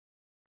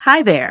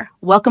Hi there,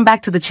 welcome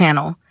back to the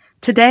channel.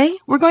 Today,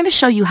 we're going to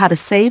show you how to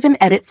save and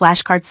edit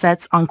flashcard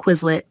sets on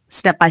Quizlet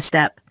step by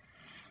step.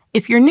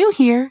 If you're new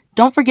here,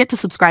 don't forget to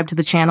subscribe to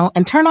the channel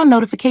and turn on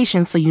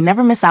notifications so you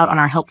never miss out on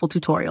our helpful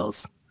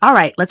tutorials.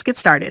 Alright, let's get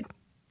started.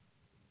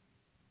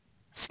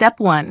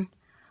 Step 1.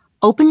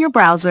 Open your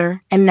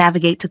browser and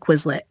navigate to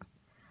Quizlet.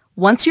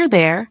 Once you're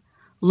there,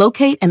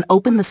 locate and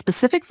open the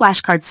specific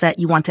flashcard set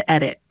you want to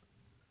edit.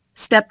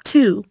 Step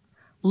 2.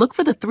 Look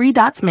for the three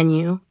dots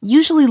menu,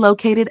 usually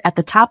located at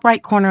the top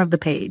right corner of the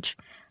page.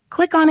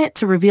 Click on it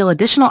to reveal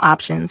additional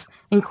options,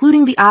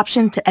 including the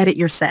option to edit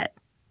your set.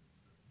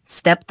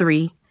 Step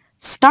 3.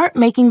 Start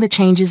making the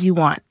changes you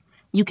want.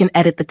 You can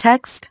edit the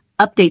text,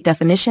 update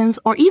definitions,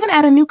 or even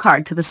add a new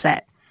card to the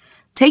set.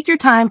 Take your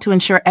time to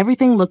ensure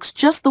everything looks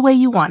just the way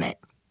you want it.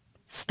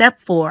 Step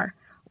 4.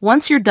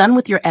 Once you're done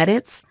with your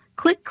edits,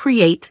 click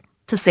Create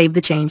to save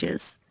the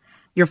changes.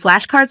 Your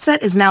flashcard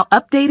set is now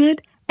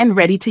updated and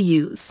ready to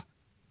use.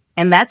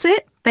 And that's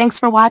it. Thanks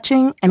for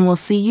watching, and we'll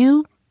see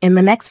you in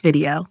the next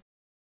video.